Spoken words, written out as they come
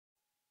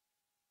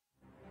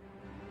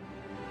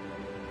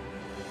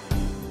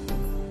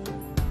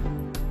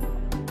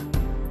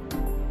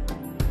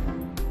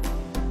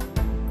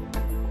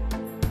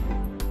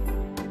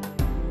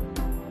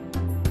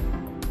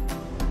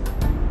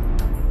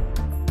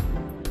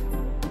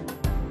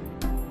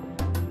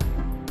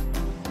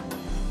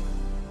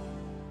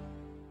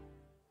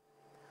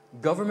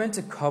Government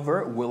to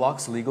cover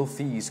Willock's legal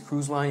fees.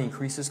 Cruise line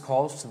increases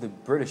calls to the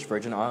British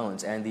Virgin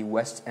Islands, and the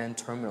West End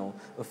terminal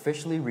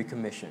officially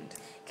recommissioned.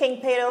 King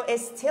Paido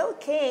is still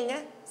king.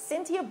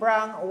 Cyntoia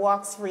Brown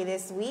walks free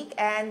this week,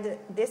 and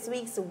this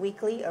week's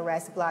weekly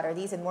arrest blotter.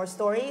 These and more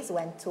stories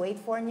when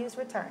 284 News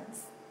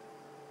returns.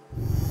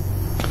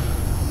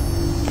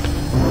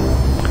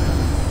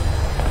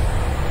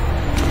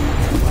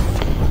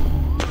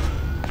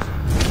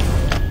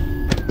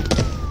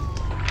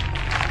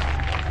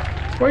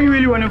 What are you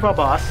really running for,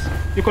 boss?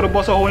 You could have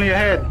bust a hole in your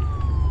head.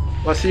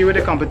 But see, with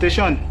the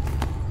competition,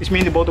 which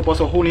means you're about to bust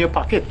a hole in your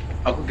pocket.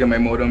 I could get my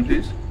modem,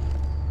 please.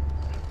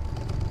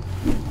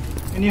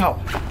 Anyhow,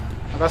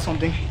 I got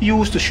something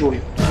huge to show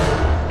you.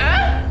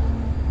 I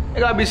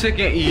gotta be sick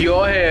in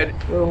your head.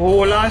 Well,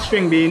 hold on,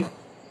 string bean.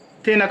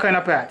 Taking a kind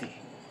of party.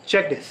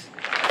 Check this.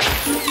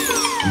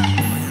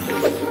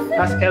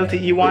 That's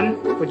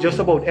LTE1 for just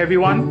about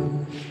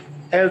everyone.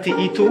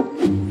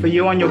 LTE2 for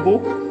you and your boo.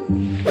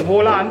 And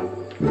hold on.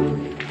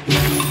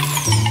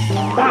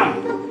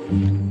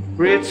 Bam!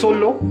 Rate so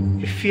low,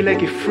 you feel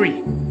like you're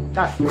free.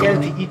 That's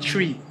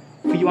LTE3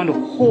 for you and the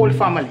whole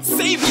family.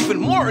 Save even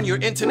more on your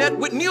internet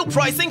with new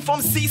pricing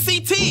from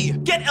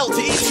CCT. Get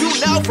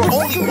LTE2 now for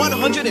only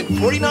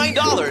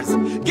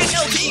 $149. Get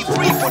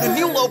LTE3 for the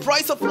new low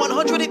price of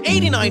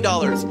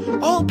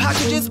 $189. All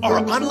packages are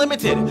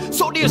unlimited,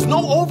 so there's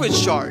no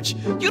overage charge.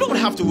 You don't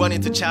have to run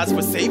into Chaz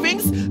for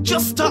savings.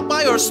 Just stop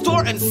by our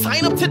store and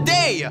sign up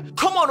today.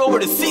 Come on over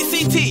to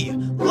CCT.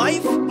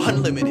 Life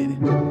Unlimited.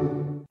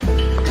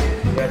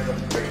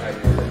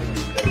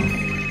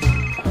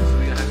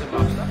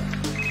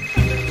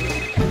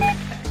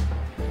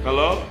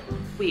 Hello?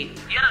 Wait,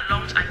 you had a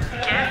lunch and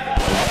careful.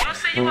 You don't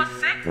say you were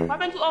sick? What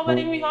happened to our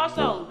wedding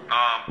rehearsal?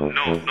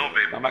 No,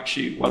 babe. I'm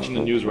actually watching the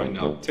news right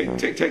now. Take a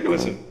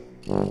listen.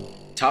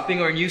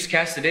 Topping our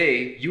newscast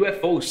today,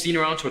 UFOs seen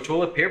around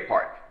Tortola Pier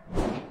Park.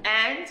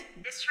 And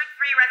District 3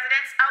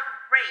 residents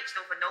outraged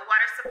over no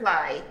water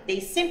supply. They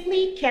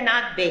simply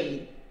cannot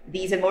bathe.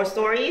 These and more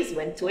stories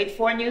when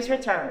 284 News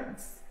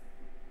returns.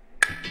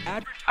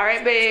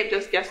 Alright, babe,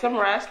 just get some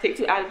rest, take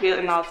 2 Advil,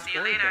 and I'll see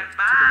you later.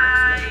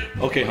 Bye!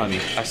 Okay, honey.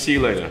 I see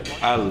you later.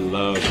 I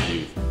love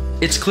you.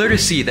 It's clear to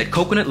see that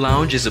Coconut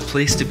Lounge is a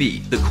place to be,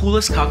 the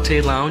coolest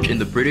cocktail lounge in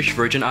the British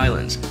Virgin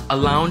Islands. A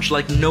lounge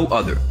like no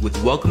other,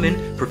 with welcoming,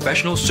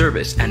 professional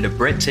service, and a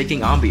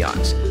breathtaking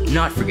ambiance.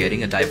 Not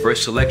forgetting a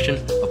diverse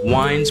selection of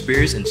wines,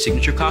 beers, and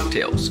signature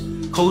cocktails.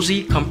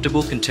 Cozy,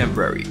 comfortable,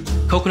 contemporary.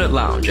 Coconut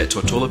Lounge at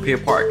Tortola Pier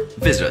Park.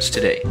 Visit us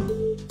today.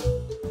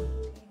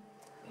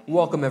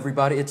 Welcome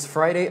everybody. It's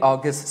Friday,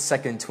 August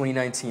 2nd,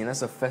 2019.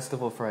 That's a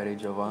festival Friday,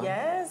 Jovan.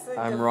 Yes,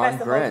 I'm the Ron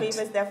festival Brent.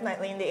 fever is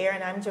definitely in the air,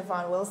 and I'm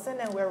Javon Wilson,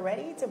 and we're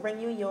ready to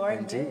bring you your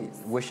Indeed. news.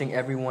 Wishing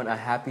everyone a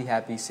happy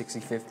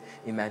 65th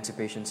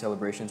Emancipation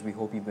celebrations. We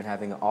hope you've been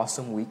having an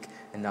awesome week,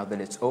 and now that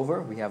it's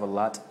over, we have a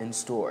lot in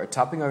store.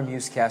 Topping our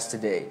newscast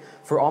today,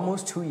 for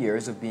almost 2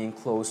 years of being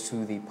closed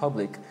to the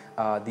public,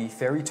 the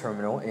ferry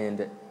terminal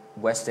in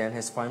West End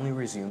has finally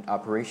resumed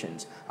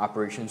operations.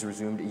 Operations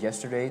resumed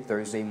yesterday,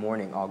 Thursday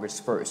morning,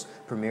 August 1st.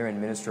 Premier and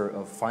Minister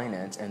of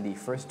Finance and the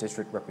 1st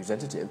District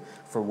Representative,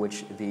 for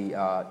which the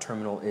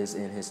terminal is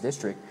in his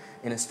district,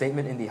 in a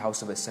statement in the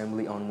House of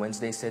Assembly on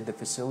Wednesday said the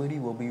facility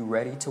will be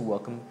ready to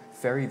welcome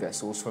ferry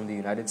vessels from the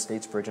United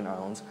States Virgin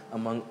Islands,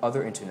 among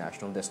other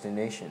international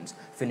destinations.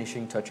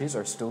 Finishing touches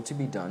are still to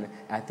be done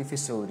at the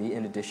facility.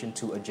 In addition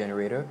to a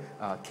generator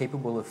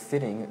capable of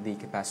fitting the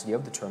capacity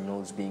of the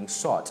terminal is being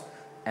sought.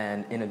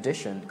 And in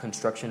addition,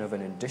 construction of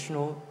an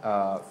additional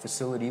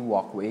facility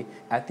walkway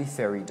at the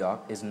ferry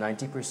dock is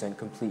 90%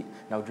 complete.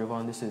 Now,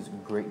 Javon, this is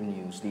great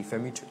news. The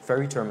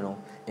ferry terminal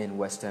in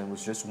West End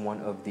was just one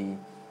of the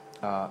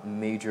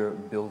major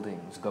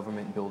buildings,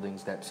 government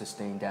buildings that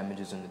sustained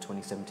damages in the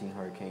 2017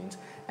 hurricanes,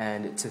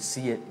 and to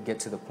see it get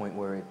to the point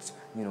where it's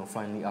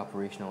finally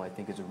operational, I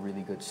think is a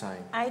really good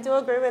sign. I do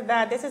agree with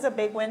that. This is a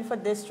big win for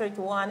District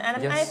 1,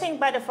 and yes. I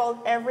think by default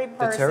every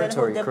person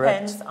who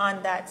depends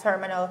on that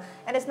terminal,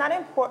 and it's not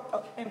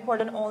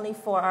important only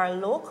for our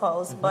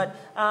locals, but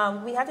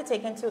we have to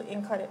take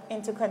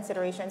into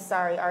consideration,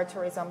 our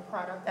tourism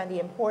product and the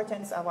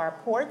importance of our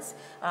ports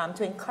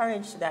to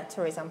encourage that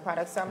tourism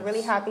product. So I'm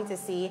really happy to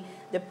see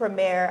the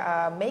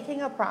Premier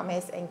making a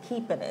promise and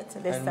keeping it.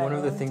 And one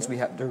of the things we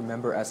have to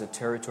remember as a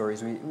territory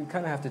is we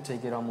kind of have to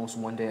take it almost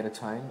one day at a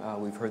time.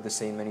 We've heard the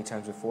saying many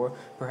times before.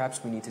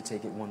 Perhaps we need to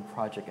take it one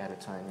project at a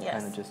time and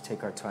kind of just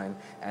take our time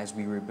as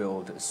we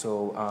rebuild.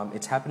 So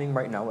it's happening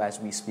right now as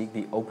we speak.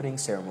 The opening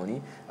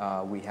ceremony,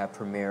 we have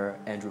Premier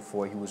Andrew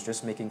Foy, who was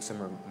just making some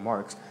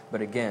remarks.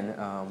 But again,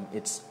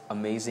 it's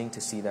amazing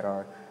to see that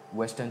our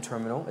West End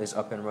Terminal is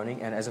up and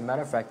running, and as a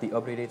matter of fact, the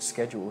updated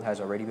schedule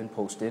has already been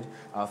posted.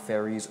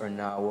 Ferries are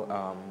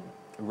now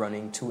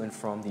running to and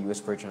from the U.S.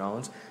 Virgin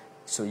Islands,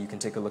 so you can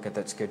take a look at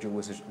that schedule,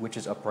 which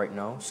is up right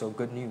now. So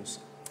good news.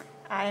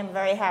 I am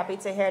very happy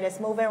to hear this.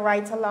 Moving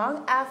right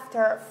along,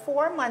 after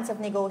 4 months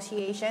of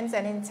negotiations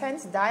and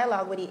intense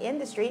dialogue with the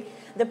industry,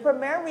 the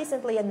Premier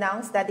recently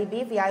announced that the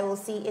BVI will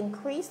see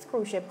increased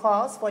cruise ship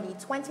calls for the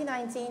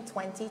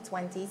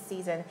 2019-2020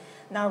 season.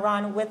 Now,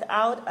 Ron,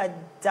 without a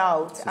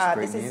doubt,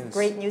 this is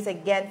great news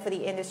again for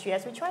the industry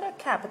as we try to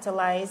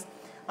capitalize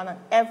on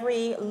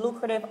every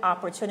lucrative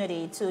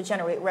opportunity to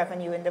generate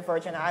revenue in the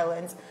Virgin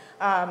Islands.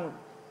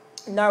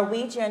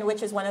 Norwegian,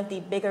 which is one of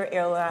the bigger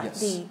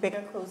the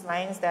bigger cruise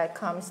lines that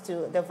comes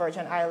to the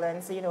Virgin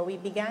Islands, you know, we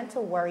began to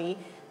worry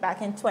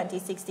back in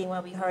 2016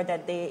 when we heard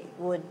that they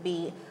would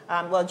be,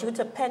 due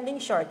to pending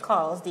short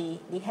calls, the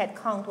head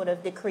count would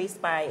have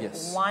decreased by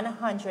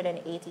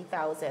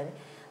 180,000.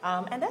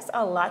 And that's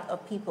a lot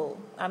of people.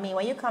 I mean,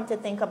 when you come to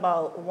think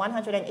about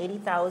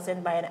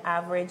 180,000 by an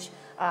average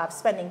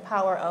spending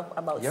power of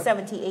about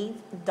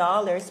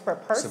 $78 per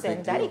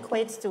person, that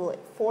equates to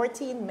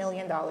 $14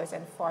 million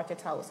and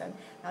 40,000.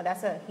 Now,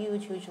 that's a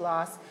huge, huge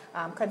loss,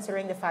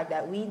 considering the fact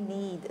that we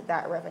need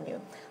that revenue.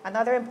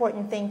 Another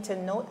important thing to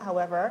note,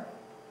 however,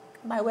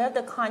 by way of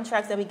the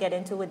contracts that we get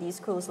into with these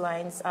cruise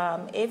lines,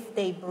 if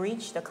they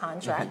breach the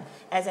contract,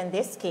 as in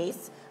this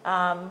case,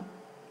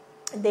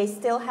 they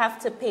still have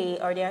to pay,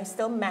 or they are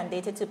still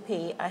mandated to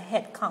pay a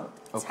head count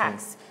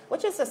tax,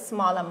 which is a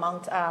small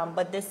amount.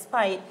 But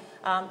despite,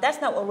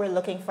 that's not what we're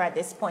looking for at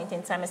this point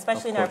in time,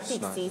 especially in our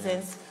peak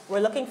seasons. We're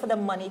looking for the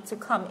money to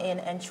come in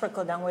and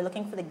trickle down. We're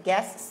looking for the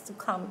guests to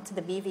come to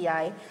the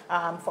BVI,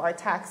 for our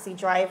taxi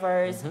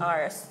drivers,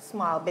 our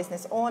small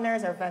business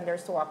owners, our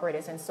vendors, tour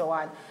operators, and so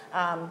on.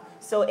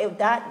 So if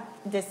that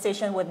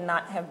decision would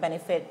not have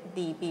benefited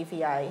the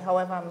BVI.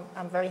 However,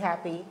 I'm very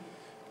happy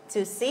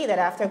to see that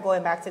after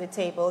going back to the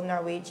table,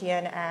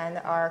 Norwegian and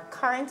our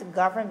current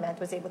government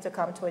was able to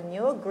come to a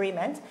new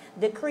agreement,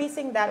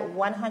 decreasing that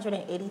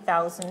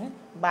 180,000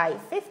 by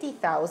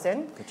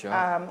 50,000. Good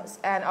job.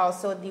 And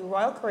also the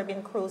Royal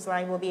Caribbean Cruise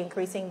Line will be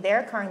increasing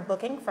their current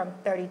booking from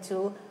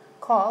 32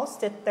 calls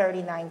to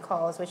 39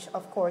 calls, which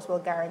of course will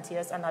guarantee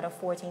us another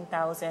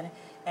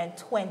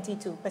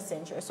 14,022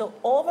 passengers. So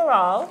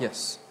overall,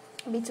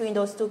 between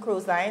those two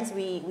cruise lines,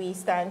 we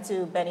stand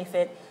to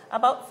benefit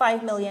about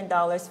 $5 million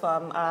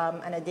from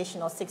an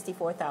additional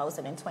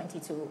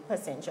 64,022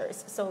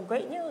 passengers. So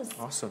great news.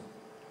 Awesome.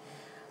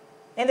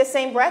 In the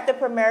same breath, the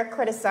Premier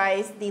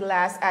criticized the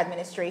last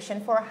administration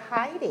for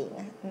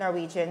hiding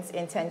Norwegian's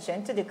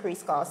intention to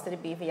decrease costs to the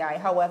BVI.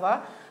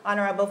 However,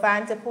 Honorable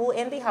Van de Poel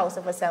in the House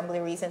of Assembly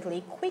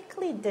recently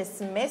quickly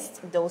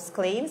dismissed those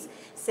claims,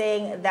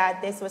 saying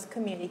that this was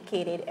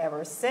communicated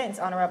ever since.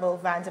 Honorable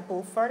Van de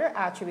Poel further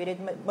attributed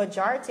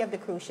majority of the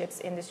cruise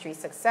ships industry's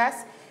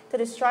success to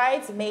the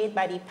strides made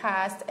by the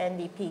past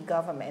NDP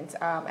government.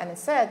 And it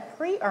said,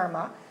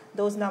 pre-Irma,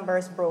 those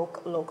numbers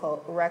broke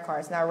local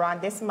records. Now, Ron,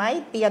 this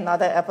might be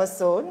another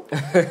episode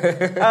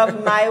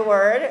of my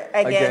word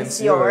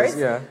against yours.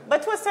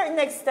 But to a certain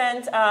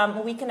extent,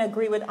 we can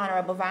agree with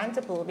Honorable Van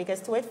de Poel,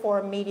 because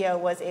 284 Media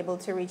was able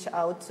to reach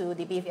out to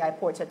the BVI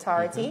Port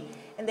Authority,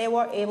 and they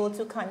were able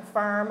to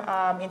confirm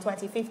in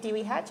 2050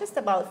 we had just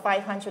about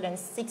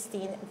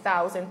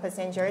 516,000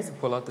 passengers.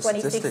 Pull out the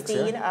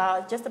 2016,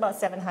 just about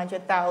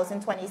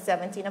 700,000.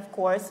 2017, of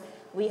course,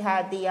 we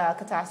had the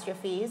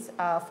catastrophes,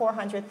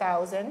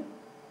 409,000,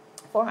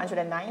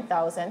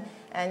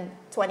 and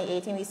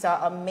 2018 we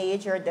saw a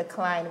major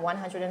decline,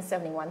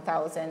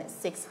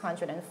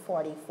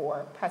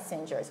 171,644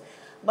 passengers.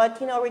 But,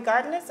 you know,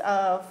 regardless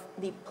of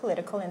the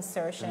political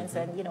insertions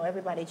and, you know,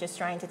 everybody just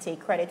trying to take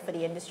credit for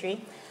the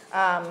industry,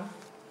 I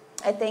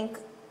think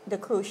the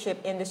cruise ship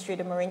industry,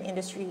 the marine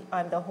industry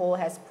on the whole,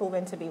 has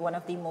proven to be one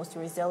of the most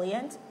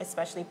resilient,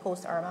 especially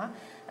post-Irma.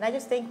 And I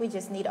just think we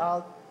just need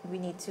to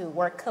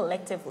work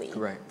collectively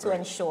to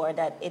ensure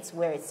that it's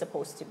where it's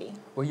supposed to be.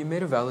 Well, you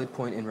made a valid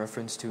point in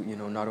reference to, you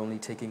know, not only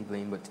taking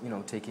blame, but, you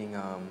know, taking,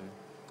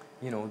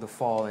 you know, the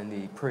fall and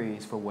the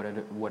praise for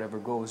whatever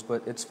goes.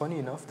 But it's funny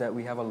enough that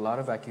we have a lot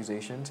of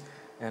accusations,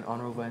 and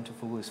Honorable Van de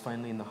Poel is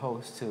finally in the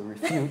house to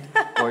refute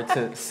or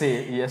to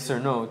say yes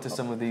or no to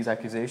some of these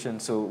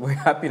accusations. So we're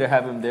happy to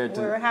have him there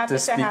to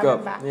speak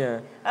up.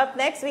 Up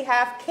next, we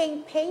have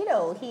King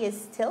Paido. He is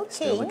still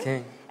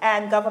king.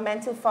 And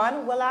government to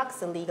fund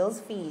Willock's legal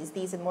fees.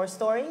 These and more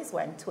stories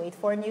when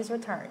 284 News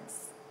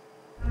returns.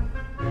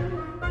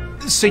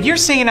 So you're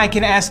saying I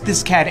can ask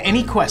this cat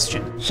any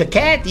question? The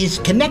cat is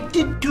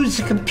connected to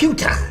the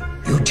computer.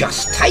 You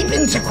just type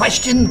in the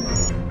question,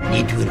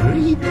 it will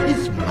read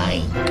his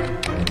mind.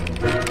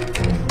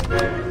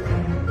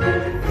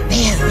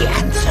 There the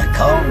answer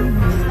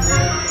comes.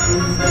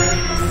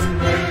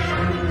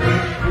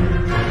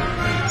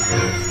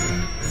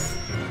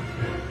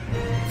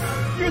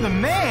 You're the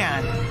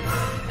man!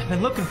 I've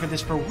been looking for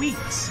this for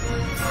weeks.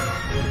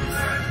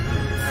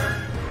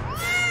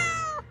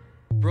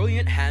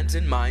 Brilliant Hands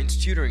and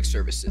Minds tutoring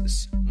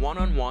services,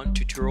 one-on-one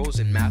tutorials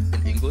in math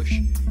and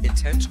English,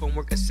 intense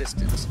homework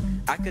assistance,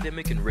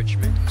 academic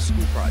enrichment,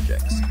 school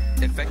projects,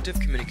 effective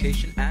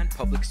communication and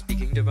public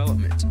speaking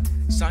development,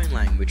 sign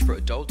language for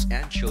adults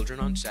and children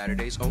on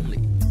Saturdays only.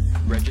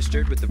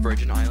 Registered with the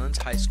Virgin Islands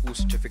High School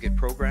Certificate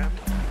Program,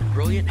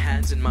 Brilliant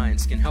Hands and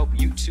Minds can help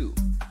you too.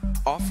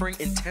 Offering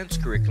intense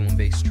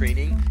curriculum-based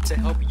training to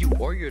help you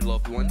or your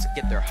loved ones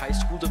get their high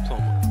school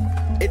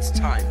diploma. It's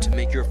time to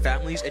make your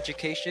family's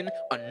education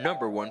a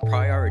 #1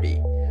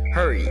 priority.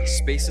 Hurry,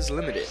 space is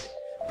limited.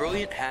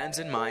 Brilliant Hands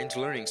and Minds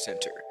Learning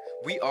Center.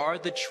 We are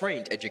the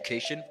trained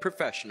education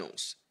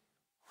professionals.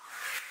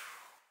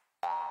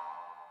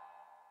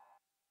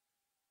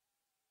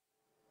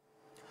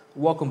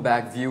 Welcome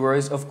back,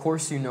 viewers. Of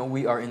course, you know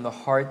we are in the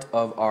heart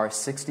of our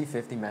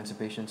 65th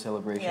Emancipation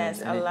celebrations.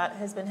 Yes, a lot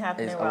has been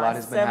happening. A lot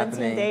has been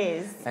 17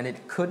 days. And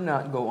it could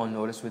not go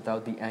unnoticed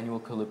without the annual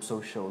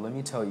Calypso show. Let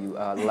me tell you,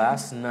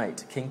 last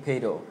night, King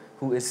Paido,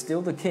 who is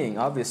still the king,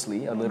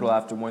 obviously, a little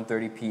after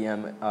 1:30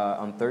 p.m.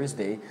 On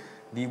Thursday,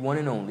 the one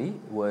and only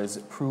was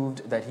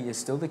proved that he is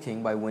still the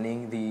king by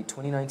winning the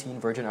 2019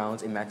 Virgin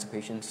Islands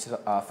Emancipation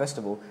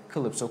Festival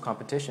Calypso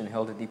competition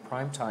held at the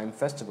Primetime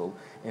Festival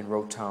in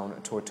Road Town,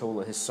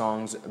 Tortola. His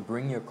songs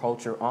Bring Your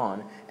Culture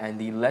On and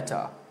the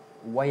Letta,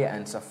 Waya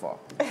and Safa.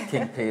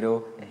 King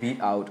Paido beat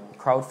out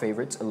crowd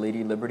favorites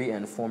Lady Liberty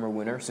and former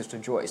winner Sister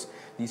Joyce.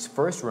 The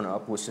first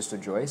runner-up was Sister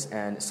Joyce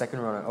and second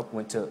runner-up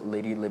went to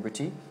Lady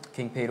Liberty.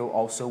 King Paido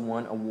also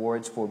won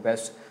awards for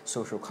Best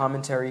Social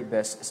Commentary,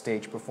 Best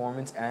Stage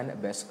Performance,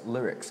 and Best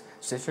Lyrics.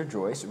 Sister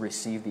Joyce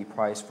received the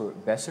prize for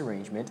Best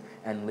Arrangement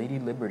and Lady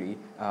Liberty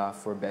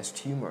for Best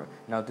Humor.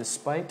 Now,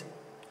 despite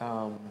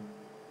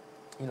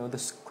you know,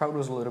 this crowd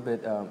was a little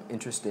bit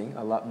interesting,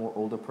 a lot more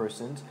older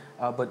persons,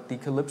 but the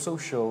Calypso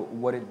show,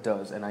 what it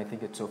does, and I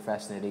think it's so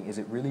fascinating, is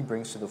it really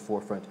brings to the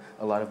forefront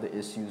a lot of the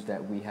issues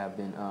that we have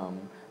been,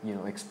 you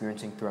know,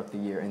 experiencing throughout the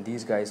year, and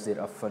these guys did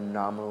a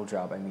phenomenal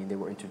job. I mean, they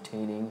were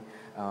entertaining,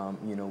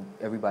 you know,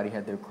 everybody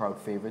had their crowd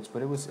favorites,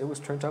 but it was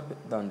turned up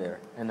down there,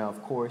 and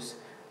of course,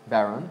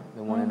 Baron,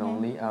 the one and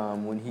only,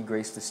 when he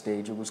graced the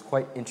stage, it was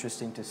quite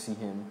interesting to see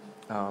him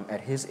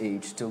at his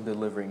age, still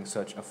delivering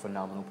such a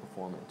phenomenal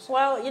performance.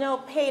 Well, you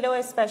know, Paido,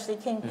 especially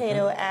King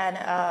Paido, and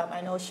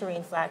I know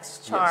Shireen Flax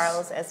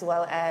Charles, as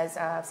well as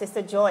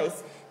Sister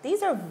Joyce.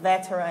 These are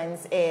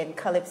veterans in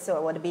Calypso,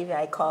 or what the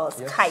BVI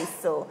calls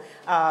Kaiso.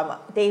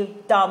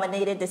 They've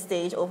dominated the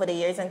stage over the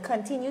years and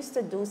continues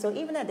to do so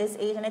even at this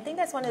age. And I think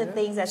that's one of the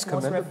things that's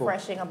most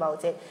refreshing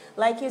about it.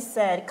 Like you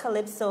said,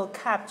 Calypso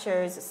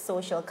captures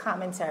social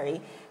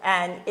commentary,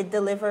 and it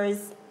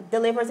delivers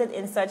it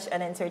in such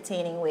an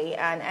entertaining way.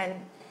 And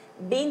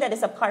being that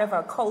it's a part of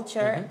our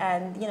culture,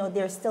 and you know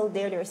they're still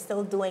there, they're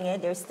still doing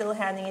it, they're still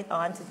handing it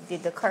on to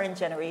the current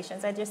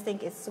generations. I just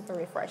think it's super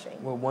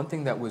refreshing. Well, one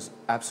thing that was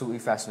absolutely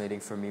fascinating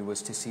for me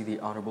was to see the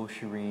Honorable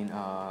Shireen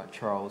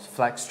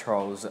Flax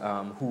Charles,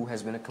 who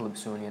has been a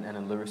Calypsonian and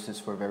a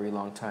lyricist for a very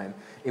long time.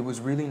 It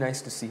was really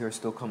nice to see her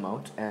still come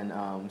out and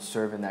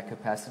serve in that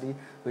capacity.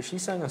 But she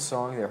sang a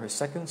song there, her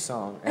second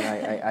song, and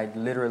I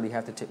literally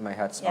have to tip my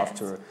hats off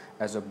to her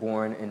as a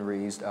born and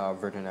raised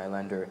Virgin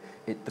Islander.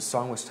 The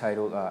song was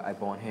titled I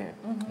Born Here.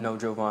 Now,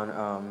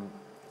 Jovan,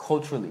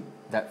 culturally,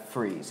 that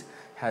phrase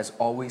has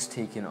always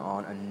taken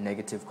on a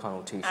negative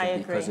connotation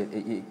because it,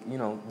 you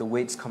know, the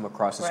way it's come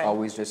across is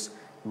always just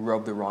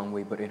rubbed the wrong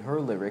way. But in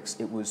her lyrics,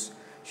 it was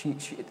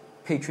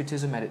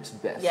patriotism at its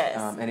best,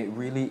 and it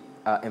really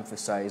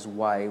emphasized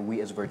why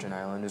we as Virgin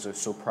Islanders are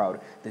so proud.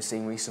 The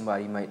same way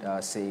somebody might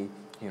say,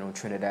 you know,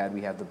 Trinidad,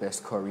 we have the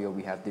best curry, or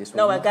we have this.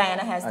 No,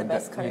 Guyana has the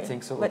best curry. You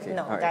think so? But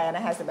no, Guyana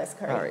has the best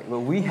curry. All right.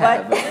 Well, we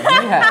have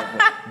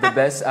the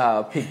best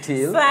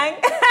pigtail.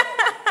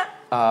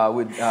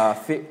 With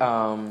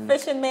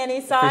fish and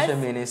mayonnaise sauce. Fish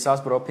and mayonnaise sauce,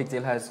 but our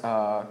pigtail has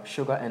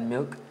sugar and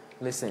milk.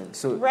 Listen,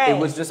 so it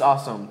was just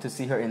awesome to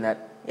see her in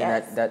that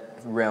that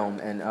realm,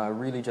 and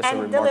really just a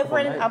remarkable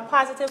delivering night. a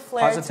positive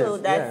flair too.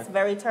 That's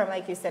very term,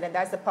 like you said, and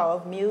that's the power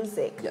of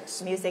music.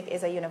 Yes, music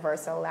is a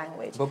universal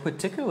language. But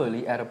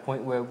particularly at a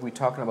point where we're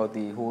talking about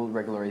the whole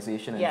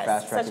regularization and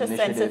fast track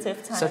initiative,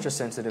 sensitive time. Such a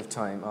sensitive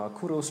time.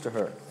 Kudos to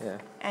her. Yeah.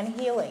 And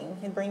healing.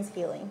 It brings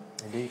healing.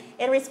 Indeed.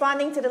 In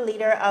responding to the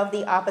leader of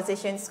the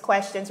opposition's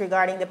questions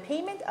regarding the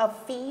payment of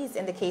fees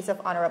in the case of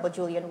Honorable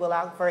Julian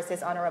Willock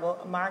versus Honorable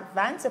Mark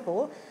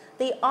Vanterpool,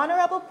 the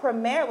Honorable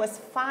Premier was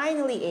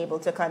finally able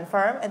to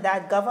confirm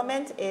that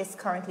government is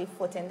currently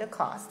footing the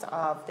cost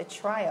of the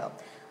trial.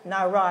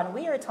 Now, Ron,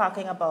 we are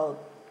talking about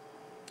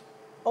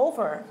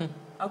over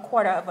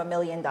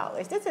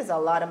 $250,000. This is a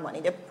lot of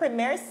money. The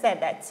Premier said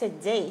that to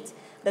date,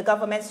 the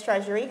government's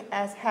treasury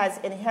has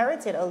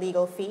inherited a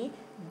legal fee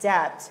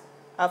debt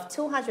of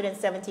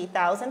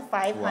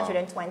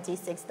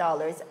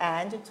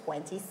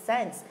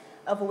 $270,526.20,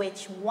 of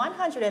which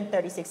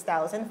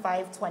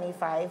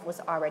 $136,525 was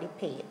already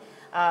paid.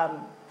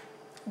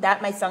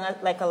 That might sound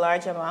like a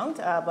large amount,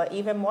 but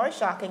even more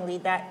shockingly,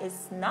 that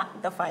is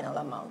not the final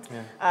amount.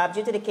 Yeah.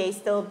 Due to the case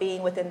still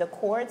being within the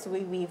courts,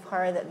 we've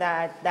heard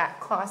that that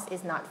cost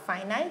is not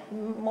finite.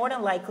 More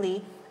than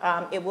likely,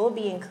 it will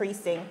be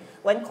increasing.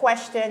 When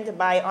questioned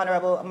by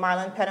Honorable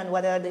Marlon Penn on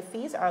whether the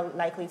fees are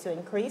likely to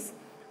increase,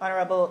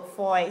 Honorable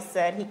Foy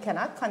said he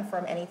cannot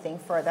confirm anything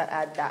further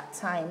at that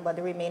time, but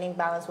the remaining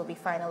balance will be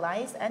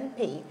finalized and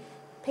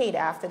paid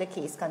after the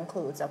case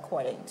concludes,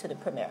 according to the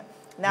Premier.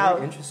 Now,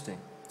 very interesting.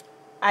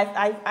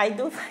 I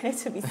do find it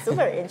to be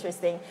super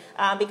interesting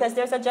because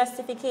there's a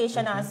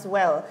justification as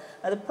well.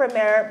 The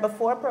Premier,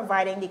 before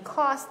providing the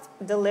cost,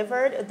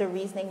 delivered the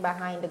reasoning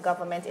behind the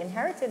government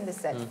inheriting the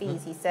said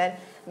fees. He said,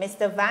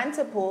 Mr.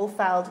 Vanterpool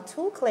filed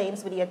 2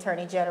 claims with the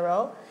Attorney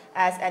General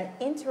as an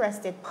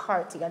interested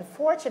party.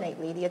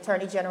 Unfortunately, the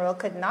Attorney General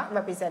could not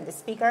represent the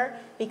Speaker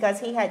because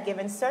he had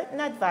given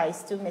certain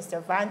advice to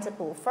Mr.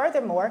 Vanterpool.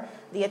 Furthermore,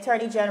 the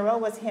Attorney General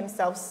was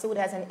himself sued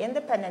as an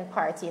independent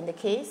party in the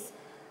case.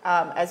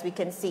 As we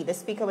can see, the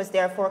Speaker was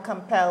therefore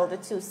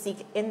compelled to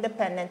seek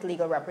independent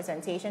legal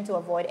representation to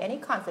avoid any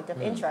conflict of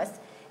interest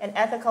and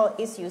ethical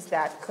issues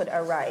that could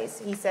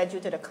arise. He said due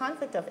to the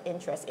conflict of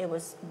interest, it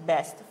was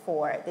best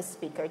for the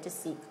Speaker to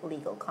seek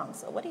legal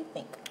counsel. What do you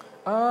think?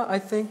 I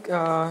think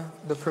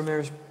the Premier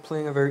is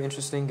playing a very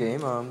interesting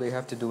game. They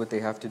have to do what they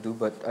have to do,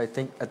 but I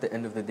think at the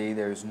end of the day,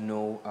 there's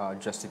no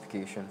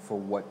justification for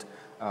what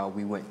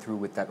we went through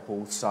with that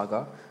whole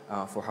saga,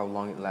 for how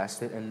long it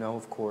lasted, and now,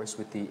 of course,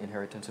 with the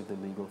inheritance of the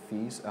legal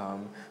fees.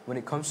 When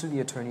it comes to the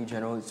Attorney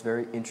General, it's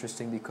very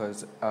interesting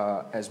because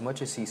as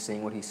much as he's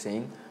saying what he's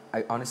saying,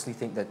 I honestly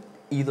think that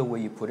either way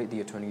you put it,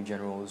 the Attorney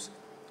General's,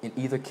 in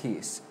either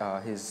case,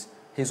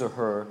 his or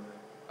her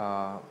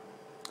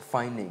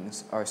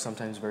findings are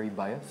sometimes very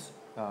biased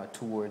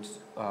towards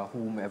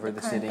whomever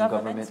the sitting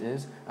government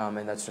is,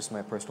 and that's just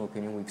my personal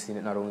opinion. We've seen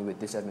it not only with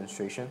this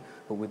administration,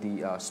 but with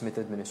the Smith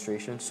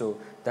administration, so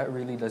that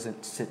really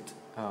doesn't sit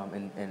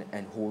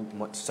and hold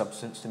much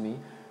substance to me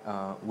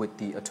with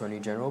the Attorney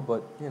General,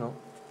 but you know,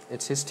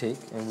 it's his take,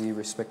 and we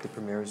respect the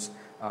Premier's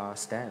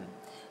stand.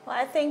 Well,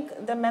 I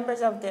think the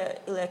members of the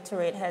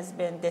electorate has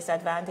been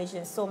disadvantaged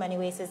in so many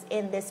ways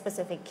in this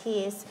specific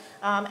case.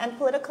 And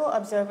political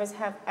observers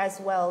have as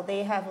well.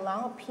 They have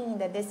long opined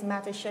that this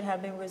matter should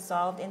have been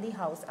resolved in the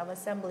House of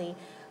Assembly.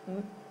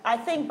 I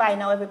think by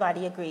now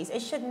everybody agrees.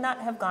 It should not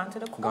have gone to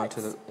the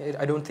courts.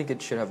 I don't think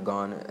it should have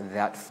gone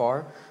that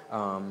far.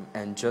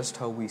 And just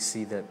how we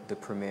see that the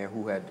Premier,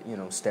 who had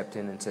stepped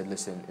in and said,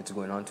 listen, it's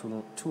going on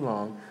too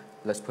long,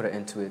 let's put an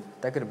end to it.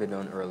 That could have been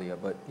done earlier,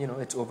 but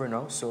it's over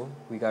now, so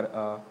we got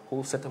a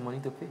whole set of money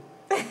to pay.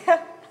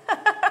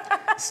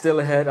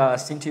 Still ahead,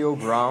 Cyntoia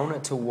Brown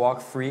to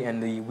walk free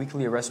and the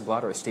weekly arrest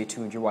blotter. Stay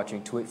tuned, you're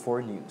watching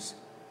 284 News.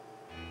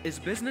 Is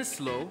business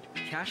slow,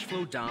 cash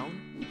flow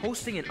down,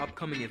 hosting an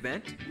upcoming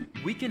event?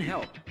 We can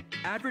help.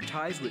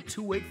 Advertise with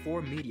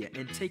 284 Media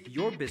and take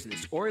your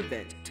business or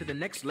event to the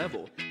next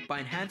level by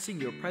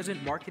enhancing your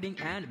present marketing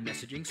and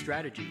messaging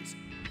strategies.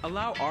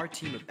 Allow our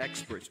team of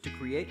experts to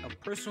create a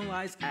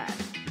personalized ad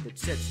that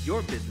sets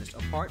your business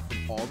apart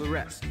from all the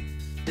rest.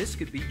 This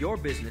could be your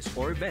business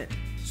or event.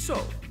 So,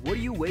 what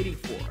are you waiting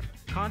for?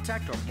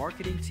 Contact our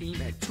marketing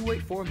team at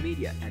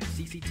 284media at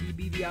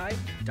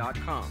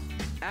cctbvi.com.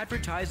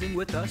 Advertising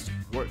with us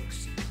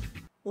works.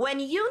 When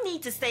you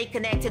need to stay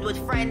connected with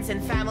friends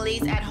and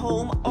families at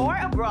home or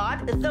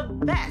abroad, the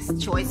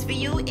best choice for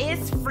you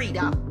is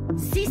Freedom.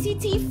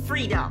 CCT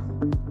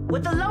Freedom.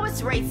 With the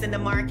lowest rates in the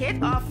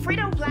market, our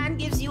Freedom plan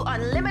gives you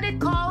unlimited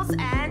calls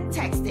and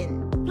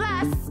texting.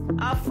 Plus,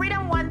 our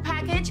Freedom One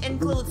package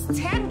includes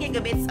 10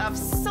 gigabits of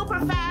super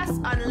fast,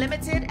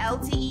 unlimited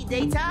LTE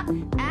data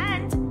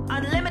and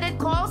unlimited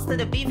calls to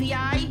the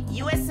BVI,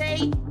 USA,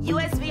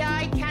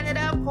 USVI,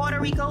 Canada, Puerto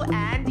Rico,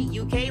 and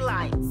UK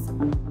lines.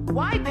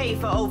 Why pay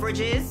for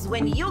overages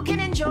when you can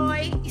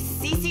enjoy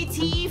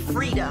CCT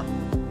Freedom?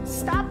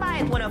 Stop by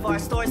at one of our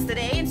stores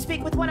today and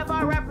speak with one of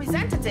our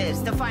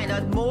representatives to find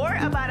out more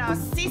about our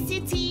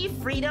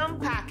CCT Freedom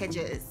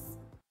packages.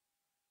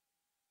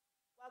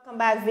 Welcome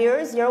back,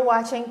 viewers. You're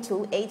watching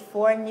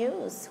 284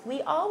 News.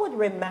 We all would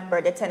remember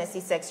the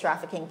Tennessee sex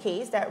trafficking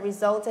case that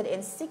resulted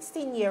in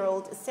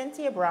 16-year-old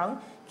Cyntoia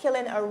Brown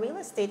killing a real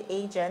estate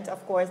agent.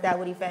 Of course, that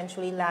would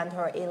eventually land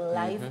her a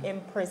life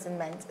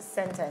imprisonment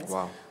sentence.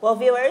 Wow. Well,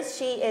 viewers,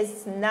 she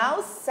is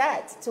now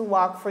set to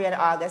walk free on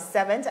August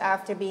 7th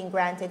after being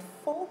granted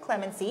full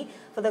clemency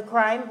for the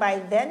crime by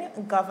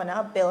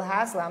then-Governor Bill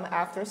Haslam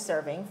after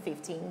serving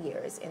 15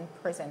 years in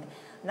prison.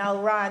 Now,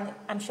 Ron,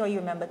 I'm sure you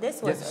remember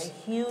this was a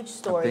huge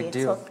story. It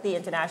took the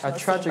international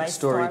scene by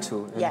storm. A tragic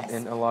story, too,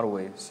 in a lot of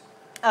ways.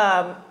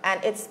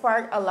 And it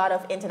sparked a lot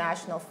of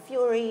international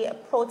fury,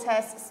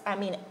 protests. I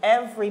mean,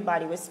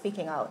 everybody was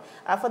speaking out.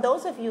 For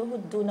those of you who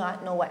do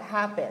not know what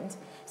happened,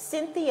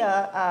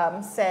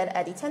 Cyntoia said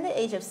at the tender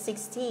age of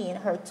 16,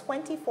 her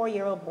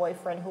 24-year-old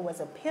boyfriend, who was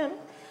a pimp,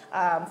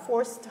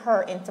 forced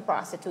her into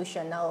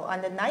prostitution. Now,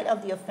 on the night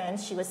of the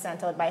offense, she was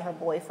sent out by her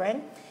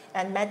boyfriend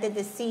and met the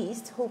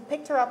deceased, who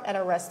picked her up at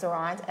a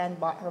restaurant and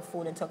bought her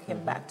food and took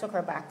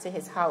her back to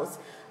his house.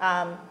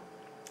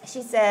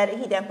 She said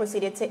he then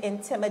proceeded to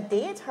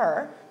intimidate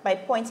her by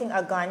pointing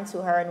a gun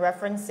to her and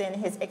referencing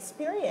his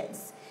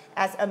experience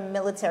as a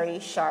military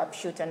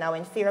sharpshooter. Now,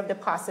 in fear of the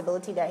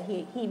possibility that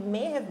he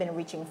may have been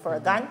reaching for a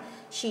gun,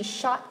 she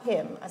shot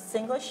him a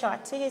single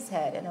shot to his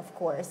head, and of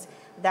course,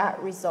 that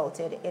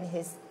resulted in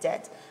his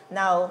death.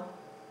 Now,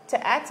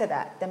 to add to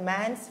that, the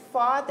man's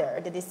father,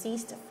 the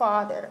deceased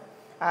father,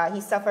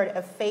 he suffered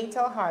a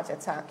fatal heart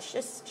attack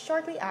just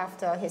shortly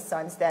after his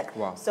son's death.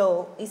 Wow.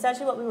 So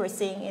essentially what we were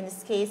seeing in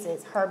this case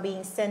is her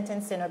being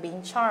sentenced or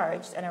being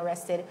charged and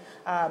arrested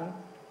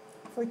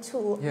for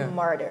 2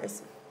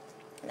 murders.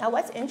 Now,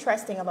 what's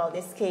interesting about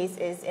this case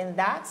is in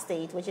that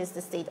state, which is the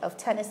state of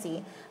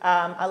Tennessee,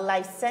 a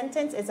life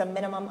sentence is a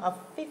minimum of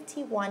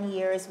 51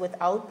 years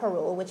without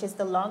parole, which is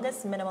the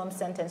longest minimum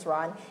sentence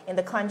run in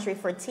the country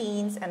for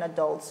teens and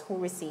adults who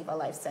receive a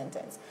life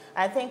sentence.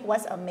 I think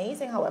what's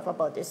amazing, however,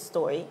 about this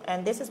story,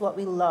 and this is what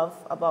we love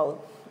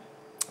about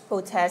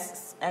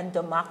protests and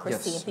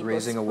democracy, and people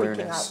raising speaking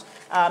awareness.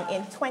 up.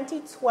 In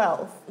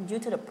 2012, due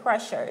to the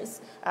pressures,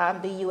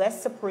 the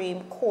U.S.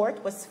 Supreme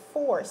Court was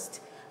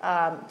forced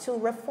to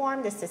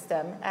reform the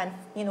system, and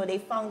they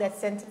found that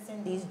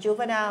sentencing these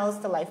juveniles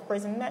to life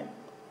imprisonment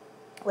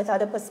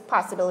without the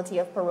possibility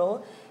of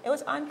parole, it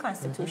was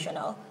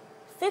unconstitutional.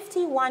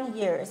 51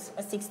 years,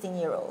 a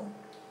 16-year-old.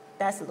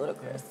 That's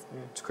ludicrous.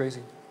 It's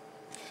crazy.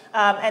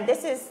 And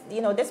this is,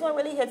 this one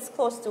really hits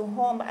close to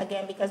home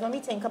again, because when we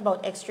think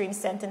about extreme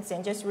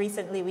sentencing, just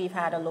recently we've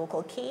had a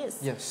local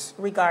case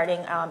regarding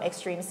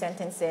extreme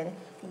sentencing.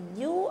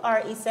 You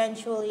are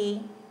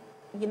essentially,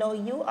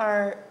 you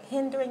are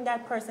hindering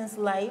that person's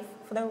life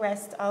for the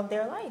rest of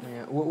their life.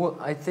 Yeah. Well,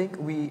 I think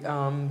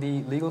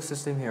the legal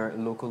system here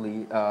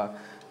locally,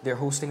 they're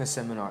hosting a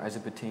seminar as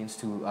it pertains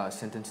to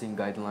sentencing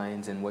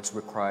guidelines and what's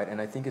required,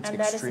 and I think it's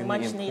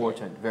extremely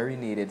important, very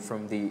needed,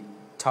 from the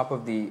top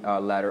of the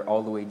ladder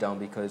all the way down,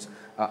 because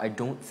I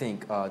don't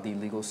think the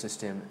legal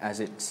system as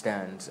it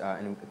stands,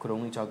 and I could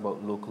only talk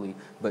about locally,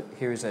 but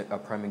here's a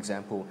prime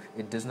example.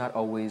 It does not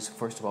always,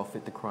 first of all,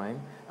 fit the crime,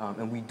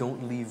 and we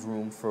don't leave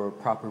room for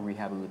proper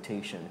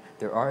rehabilitation.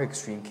 There are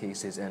extreme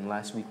cases, and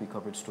last week we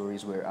covered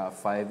stories where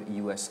 5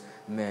 U.S.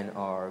 men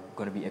are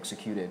going to be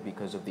executed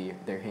because of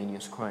their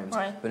heinous crimes.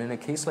 Right. But in a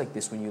case like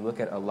this, when you look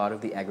at a lot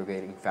of the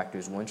aggregating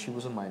factors, one, she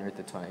was a minor at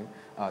the time.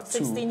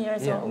 16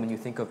 years old. When you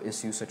think of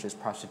issues such as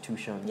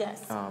prostitution,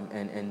 yes.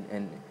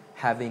 and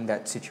having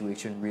that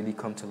situation really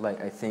come to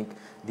light, I think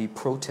the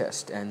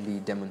protest and the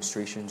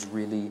demonstrations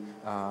really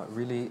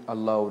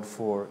allowed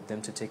for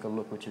them to take a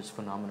look, which is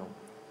phenomenal.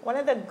 One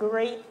of the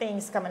great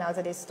things coming out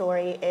of this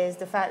story is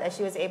the fact that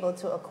she was able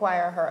to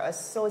acquire her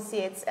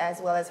associate's as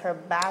well as her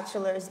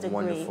bachelor's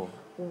degree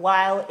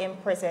while in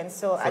prison.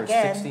 So for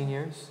again, 16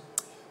 years?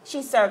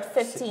 She served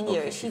 15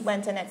 years. She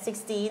went in at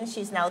 16.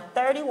 She's now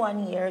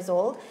 31 years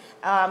old.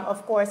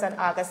 Of course, on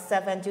August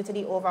 7th, due to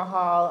the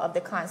overhaul of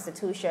the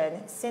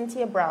Constitution,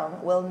 Cyntoia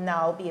Brown will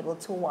now be able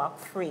to walk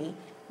free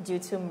due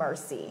to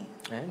mercy.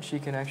 And she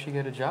can actually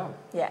get a job.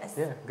 Yes.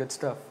 Yeah, good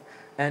stuff.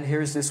 And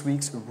here's this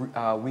week's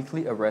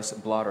weekly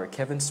arrest blotter.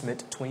 Kevin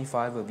Smith,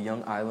 25, of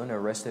Young Island,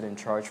 arrested and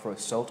charged for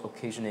assault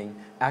occasioning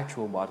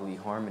actual bodily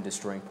harm and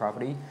destroying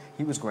property.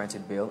 He was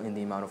granted bail in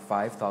the amount of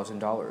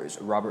 $5,000.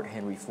 Robert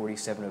Henry,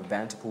 47, of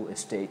Vanderpool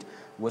Estate,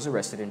 was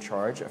arrested and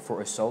charged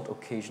for assault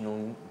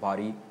occasioning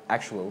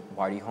actual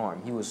body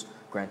harm. He was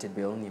granted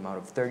bail in the amount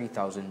of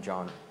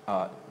 $30,000.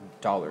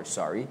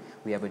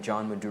 We have a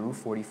John Maduru,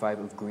 45,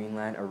 of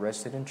Greenland,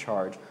 arrested and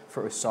charged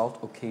for assault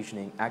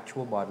occasioning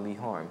actual bodily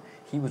harm.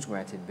 He was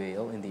granted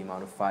bail in the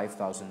amount of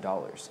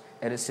 $5,000.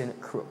 Edison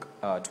Crook,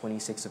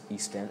 26, of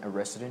East End,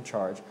 arrested and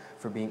charged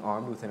for being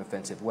armed with an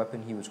offensive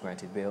weapon. He was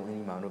granted bail in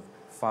the amount of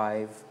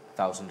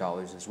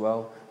 $5,000 as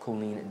well.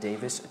 Colleen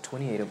Davis,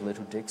 28, of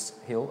Little Dix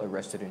Hill,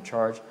 arrested and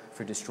charged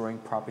for destroying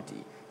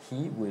property.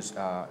 He was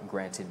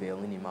granted bail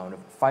in the amount of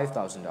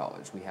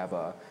 $5,000. We have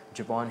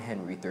Javon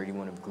Henry,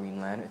 31, of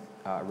Greenland,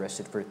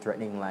 arrested for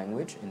threatening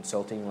language,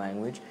 insulting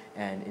language,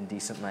 and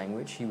indecent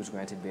language. He was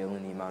granted bail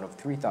in the amount of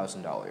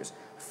 $3,000.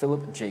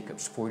 Philip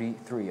Jacobs,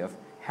 43, of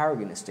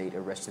Harrigan Estate,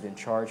 arrested and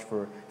charged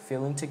for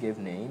failing to give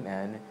name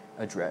and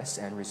address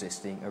and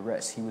resisting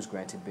arrest. He was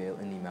granted bail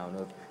in the amount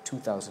of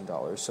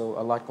 $2,000. So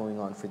a lot going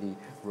on for the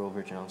Royal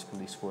Virgin Islands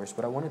Police Force.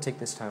 But I want to take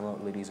this time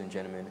out, ladies and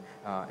gentlemen,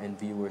 and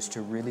viewers,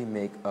 to really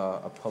make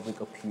a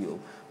public appeal.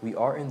 We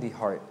are in the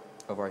heart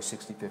of our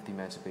 65th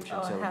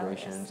emancipation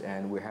celebrations,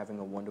 and we're having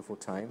a wonderful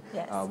time.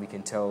 Yes. We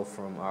can tell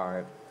from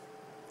our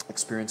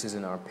experiences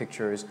in our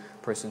pictures,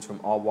 persons from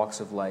all walks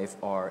of life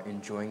are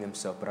enjoying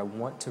themselves, but I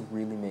want to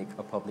really make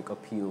a public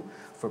appeal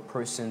for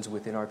persons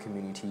within our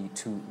community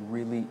to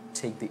really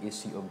take the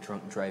issue of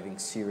drunk driving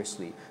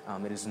seriously.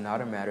 It is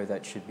not a matter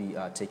that should be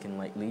taken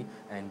lightly,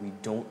 and we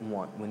don't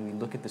want, when we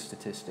look at the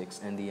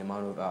statistics and the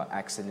amount of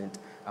accidents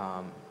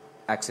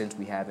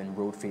we have and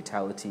road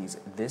fatalities,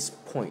 this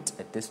point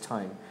at this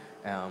time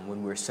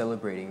when we're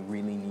celebrating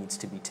really needs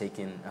to be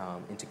taken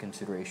into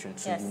consideration.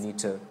 So you need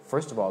to,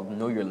 first of all,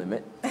 know your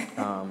limit.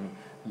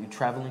 you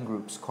travel in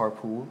groups,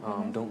 carpool,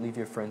 don't leave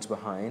your friends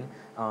behind,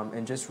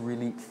 and just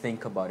really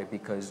think about it,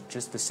 because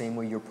just the same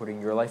way you're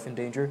putting your life in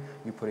danger,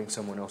 you're putting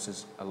someone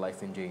else's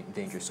life in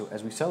danger. So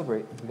as we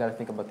celebrate, we got to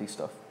think about these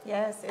stuff.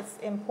 Yes, it's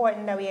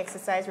important that we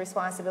exercise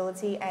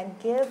responsibility and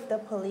give the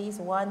police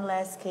one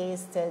less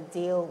case to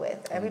deal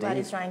with.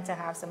 Everybody's trying to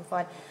have some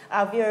fun.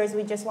 Viewers,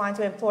 we just want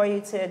to implore you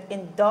to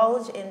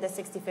indulge in the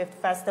 65th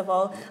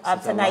Festival.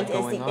 Tonight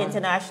is the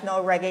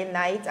International Reggae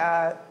Night.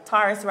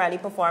 Taurus Riley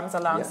performs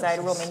alongside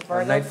Roman Virgil.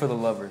 A night for the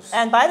lovers.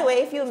 And by the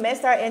way, if you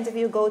missed our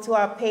interview, go to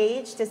our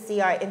page to see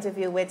our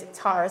interview with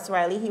Taurus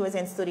Riley. He was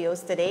in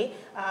studios today.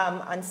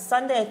 On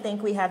Sunday, I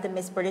think we have the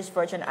Miss British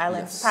Virgin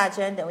Islands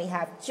pageant, and we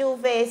have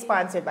Juve,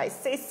 sponsored by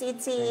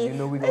CCT. And you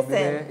know we're going to be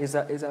there. Is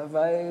that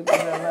vibe? Is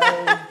that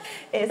vibe?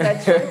 It's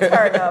a true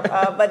turn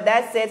up. But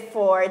that's it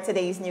for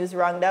today's news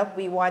roundup.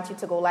 We want you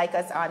to go like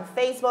us on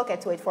Facebook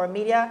at 284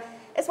 Media,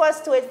 as well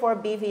as 284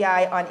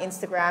 BVI on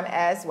Instagram,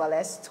 as well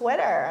as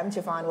Twitter. I'm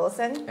Javon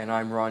Wilson. And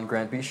I'm Ron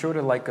Grant. Be sure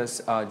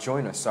to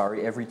join us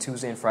every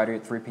Tuesday and Friday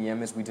at 3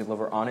 p.m. as we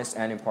deliver honest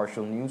and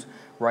impartial news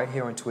right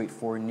here on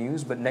 284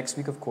 News. But next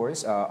week, of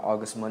course,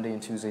 August, Monday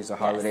and Tuesday is a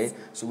holiday,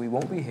 so we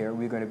won't be here.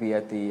 We're going to be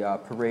at the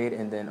parade,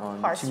 and then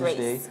on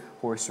Tuesday,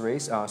 horse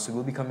race. So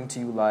we'll be coming to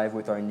you live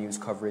with our news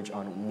coverage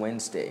on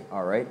Wednesday,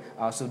 all right?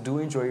 So do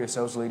enjoy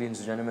yourselves, ladies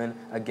and gentlemen.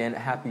 Again,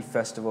 happy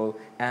festival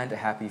and a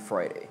happy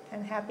Friday.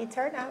 And happy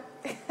turn up.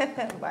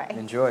 Bye.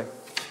 Enjoy.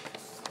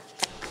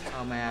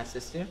 How may I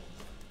assist you?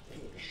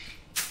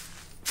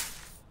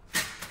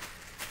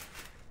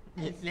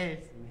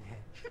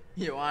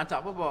 You want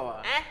top of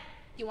power?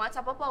 You want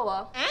top of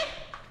power?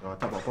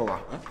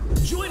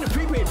 Join the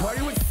prepaid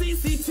party with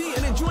CCT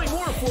and enjoy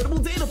more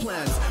affordable data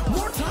plans,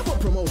 more top-up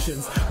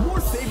promotions,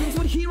 more savings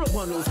with hero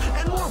bundles,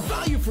 and more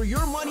value for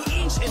your money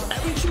each and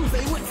every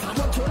Tuesday with Top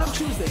Up Turn Up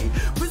Tuesday.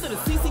 Visit a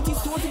CCT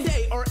store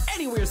today or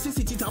anywhere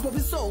CCT Top Up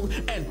is sold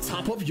and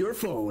top up your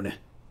phone.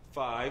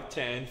 5,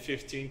 10,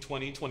 15,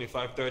 20,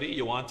 25, 30.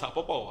 You want top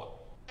of power?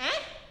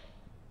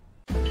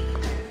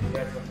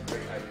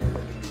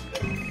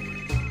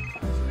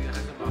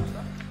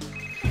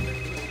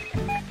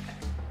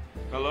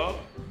 Hello?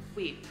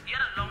 Wait, you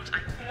had a lunch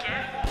at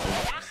camp?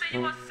 You say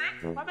you were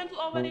sick? What happened to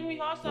our wedding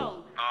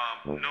rehearsal?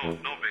 No,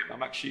 babe.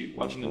 I'm actually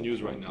watching the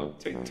news right now.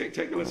 Take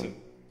a listen.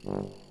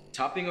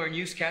 Topping our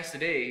newscast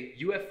today,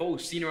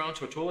 UFOs seen around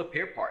Tortola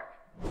Pier Park.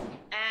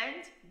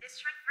 And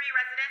District 3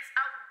 residents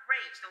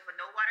outraged over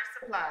no water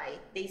supply.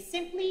 They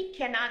simply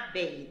cannot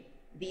bathe.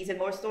 These and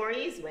more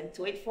stories when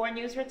 284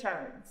 News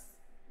returns.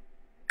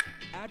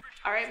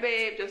 All right,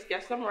 babe, just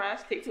get some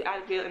rest, take 2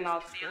 Advil, and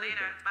I'll see you later.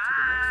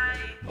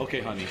 Bye. Okay,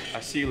 honey.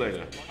 I'll see you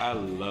later. I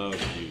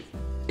love you.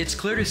 It's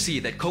clear to see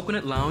that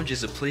Coconut Lounge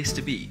is a place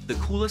to be, the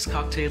coolest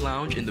cocktail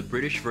lounge in the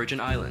British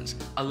Virgin Islands.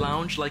 A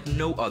lounge like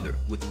no other,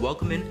 with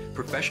welcoming,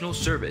 professional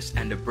service,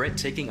 and a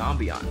breathtaking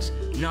ambiance.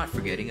 Not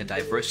forgetting a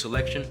diverse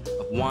selection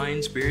of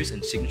wines, beers,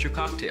 and signature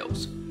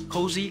cocktails.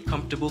 Cozy,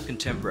 comfortable,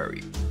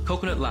 contemporary.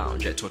 Coconut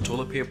Lounge at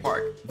Tortola Pier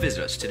Park.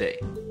 Visit us today.